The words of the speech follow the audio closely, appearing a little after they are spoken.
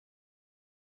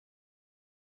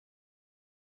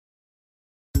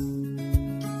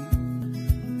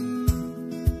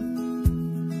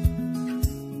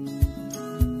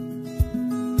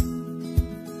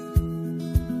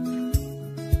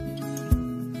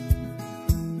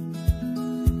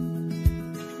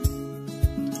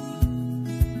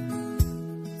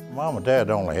Mom and Dad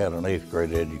only had an 8th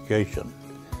grade education,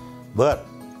 but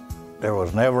there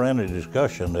was never any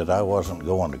discussion that I wasn't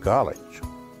going to college.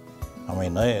 I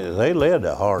mean, they led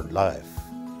a hard life,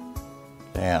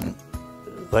 and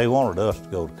they wanted us to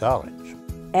go to college.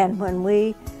 And when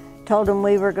we told them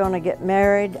we were going to get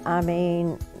married, I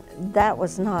mean, that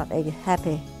was not a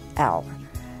happy hour,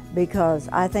 because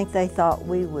I think they thought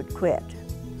we would quit,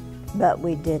 but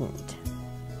we didn't.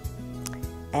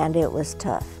 And it was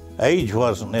tough. Age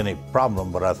wasn't any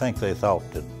problem, but I think they thought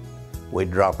that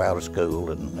we'd drop out of school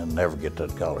and never get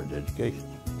that college education.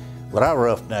 But I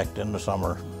roughnecked in the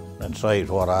summer and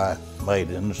saved what I made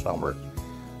in the summer.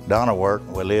 Donna worked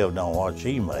and we lived on what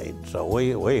she made. So we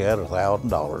had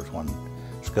 $1,000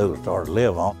 when school started to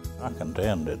live on. I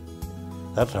contend that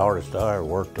that's the hardest I ever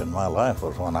worked in my life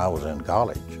was when I was in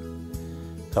college.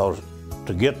 Because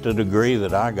to get the degree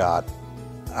that I got,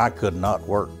 I could not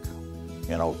work.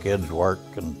 You know, kids work,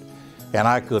 and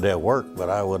I could have worked, but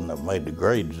I wouldn't have made the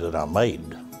grades that I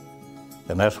made.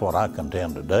 And that's what I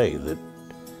contend today,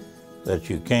 that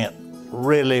you can't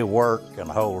really work and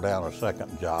hold down a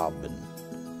second job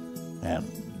and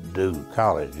do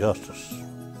college justice.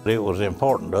 It was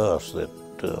important to us that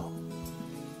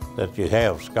you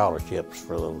have scholarships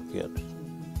for those kids.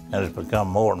 And it's become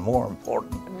more and more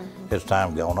important as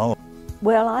time gone on.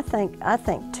 Well, I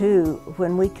think too,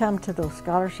 when we come to those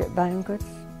scholarship banquets,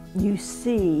 you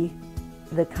see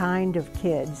the kind of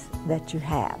kids that you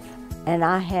have. And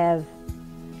I have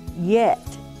yet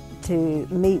to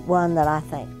meet one that I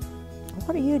think,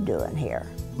 what are you doing here?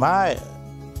 My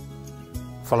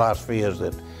philosophy is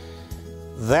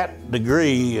that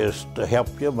degree is to help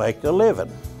you make a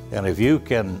living. And if you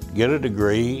can get a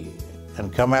degree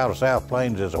and come out of South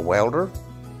Plains as a welder,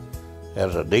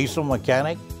 as a diesel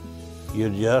mechanic, you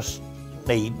just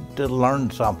need to learn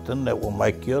something that will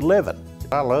make you a living.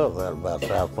 I love that about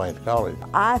South Plains College.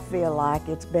 I feel like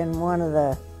it's been one of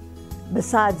the,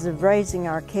 besides of raising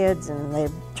our kids and they're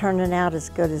turning out as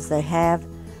good as they have,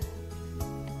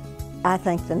 I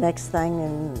think the next thing,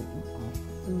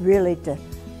 and really to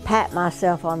pat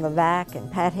myself on the back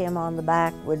and pat him on the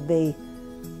back, would be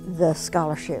the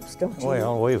scholarships, don't you?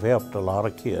 Well, we've helped a lot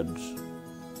of kids,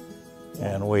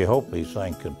 and we hope these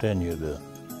things continue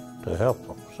to help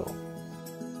them. So.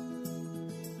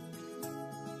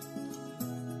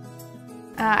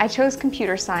 I chose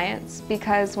computer science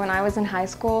because when I was in high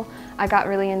school, I got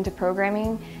really into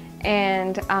programming,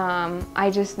 and I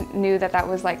just knew that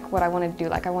was like what I wanted to do.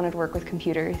 Like I wanted to work with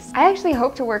computers. I actually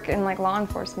hope to work in like law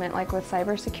enforcement, like with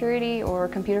cybersecurity or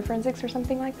computer forensics or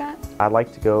something like that. I'd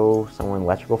like to go somewhere in the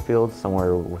electrical field,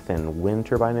 somewhere within wind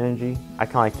turbine energy. I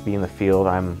kind of like to be in the field.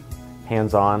 I'm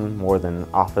hands-on more than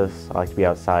office. I like to be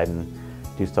outside and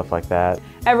do stuff like that.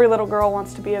 Every little girl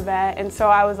wants to be a vet, and so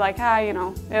I was like, you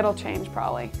know, it'll change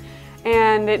probably.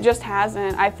 And it just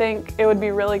hasn't. I think it would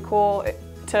be really cool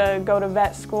to go to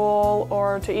vet school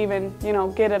or to even, you know,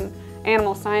 get an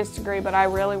animal science degree, but I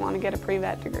really want to get a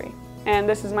pre-vet degree. And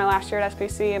this is my last year at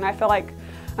SPC, and I feel like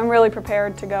I'm really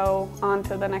prepared to go on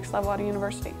to the next level at a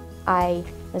university. I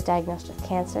was diagnosed with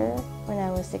cancer when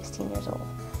I was 16 years old.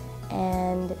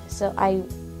 And so I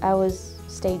was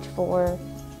stage 4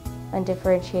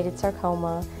 undifferentiated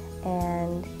sarcoma,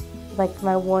 and like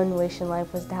my one wish in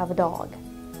life was to have a dog.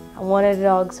 I wanted a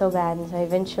dog so bad, and so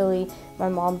eventually my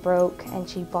mom broke and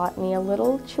she bought me a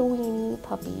little Chiweenie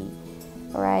puppy,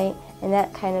 right? And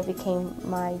that kind of became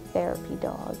my therapy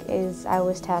dog. Is I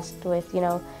was tasked with, you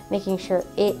know, making sure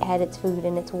it had its food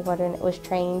and its water and it was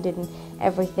trained and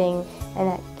everything, and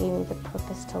that gave me the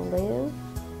purpose to live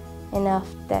enough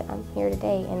that I'm here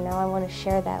today, and now I want to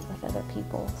share that with other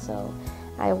people. So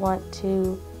I want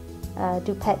to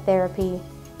do pet therapy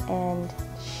and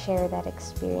share that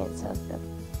experience of the,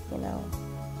 you know,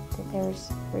 that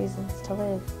there's reasons to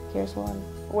live. Here's one.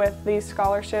 With these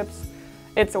scholarships,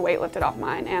 it's a weight lifted off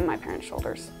mine and my parents'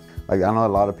 shoulders. Like, I know a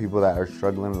lot of people that are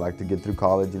struggling like to get through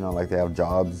college, you know, like they have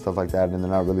jobs and stuff like that, and they're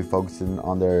not really focusing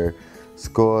on their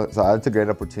school. So it's a great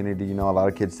opportunity. You know, a lot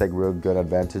of kids take real good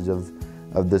advantage of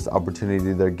this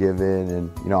opportunity they're given,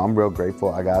 and you know, I'm real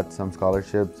grateful. I got some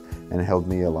scholarships and it helped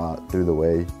me a lot through the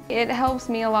way. It helps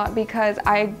me a lot because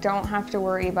I don't have to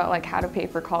worry about like how to pay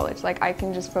for college. Like I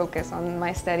can just focus on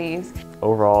my studies.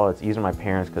 Overall, it's easier on my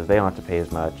parents because they don't have to pay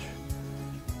as much.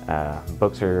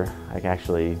 Books are, I can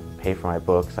actually pay for my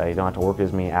books. I don't have to work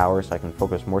as many hours, so I can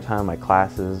focus more time on my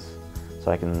classes,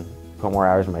 so I can put more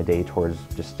hours in my day towards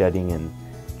just studying and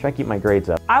try to keep my grades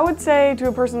up. I would say to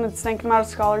a person that's thinking about a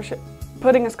scholarship,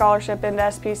 putting a scholarship into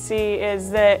SPC, is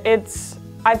that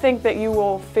I think that you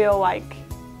will feel like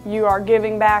you are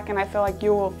giving back, and I feel like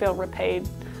you will feel repaid.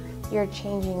 You're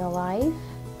changing a life,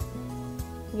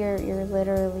 You're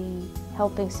literally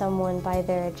helping someone by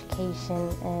their education,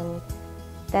 and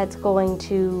that's going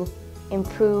to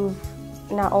improve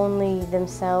not only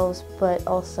themselves but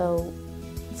also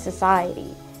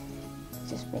society.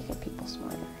 Just making people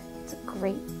smarter. It's a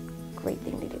great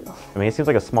thing to do. I mean, it seems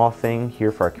like a small thing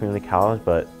here for our community college,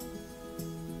 but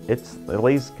it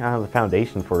lays kind of the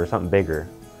foundation for something bigger.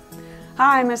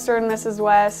 Hi, Mr. and Mrs.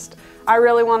 West. I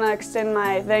really want to extend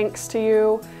my thanks to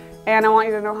you, and I want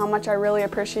you to know how much I really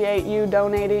appreciate you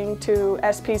donating to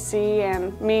SPC,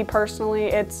 and me personally,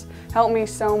 it's helped me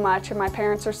so much, and my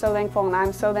parents are so thankful, and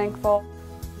I'm so thankful.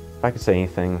 If I could say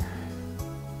anything,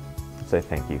 I'd say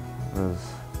thank you.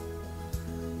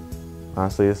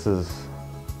 Honestly,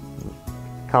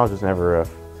 college was never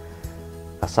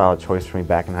a solid choice for me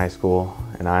back in high school,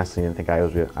 and I honestly didn't think I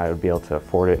would be able to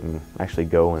afford it and actually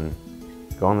go on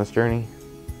this journey.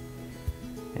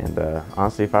 And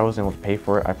honestly, if I wasn't able to pay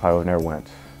for it, I probably would have never went.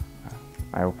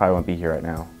 I probably wouldn't be here right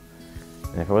now.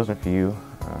 And if it wasn't for you,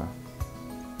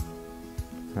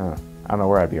 I don't know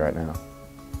where I'd be right now.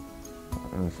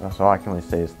 And so all I can really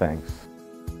say is thanks.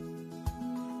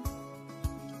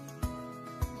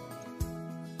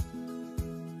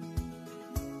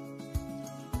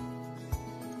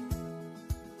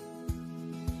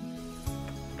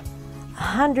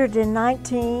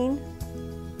 $119.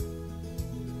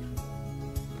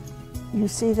 You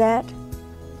see that?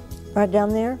 Right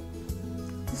down there?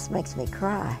 This makes me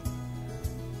cry.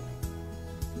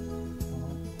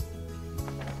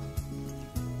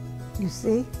 You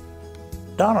see?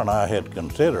 Donna and I had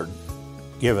considered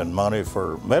giving money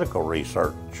for medical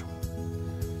research,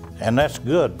 and that's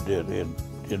good.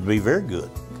 It'd be very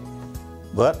good.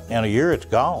 But in a year, it's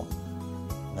gone.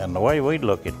 And the way we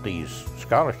look at these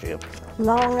scholarships,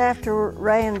 Long after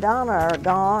Ray and Donna are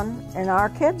gone and our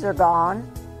kids are gone,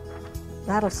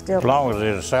 that'll still as long as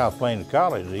it's South Plains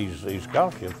College, these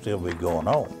scholarships still be going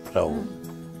on. So,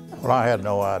 well, I had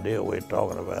no idea we were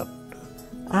talking about.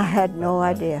 I had no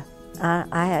idea.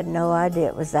 I had no idea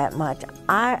it was that much.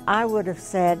 I would have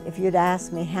said, if you'd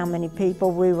asked me how many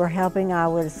people we were helping, I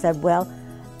would have said, well,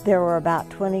 there were about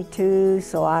 22,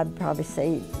 so I'd probably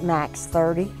say max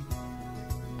 30.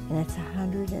 And it's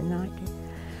 119.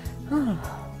 Oh.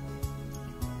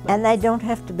 And they don't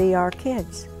have to be our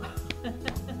kids.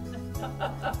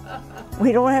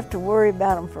 We don't have to worry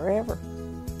about them forever.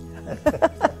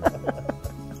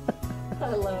 I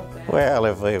love that. Well,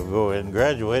 if they go and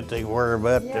graduate, they worry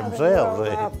about themselves.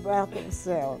 They worry about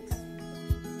themselves.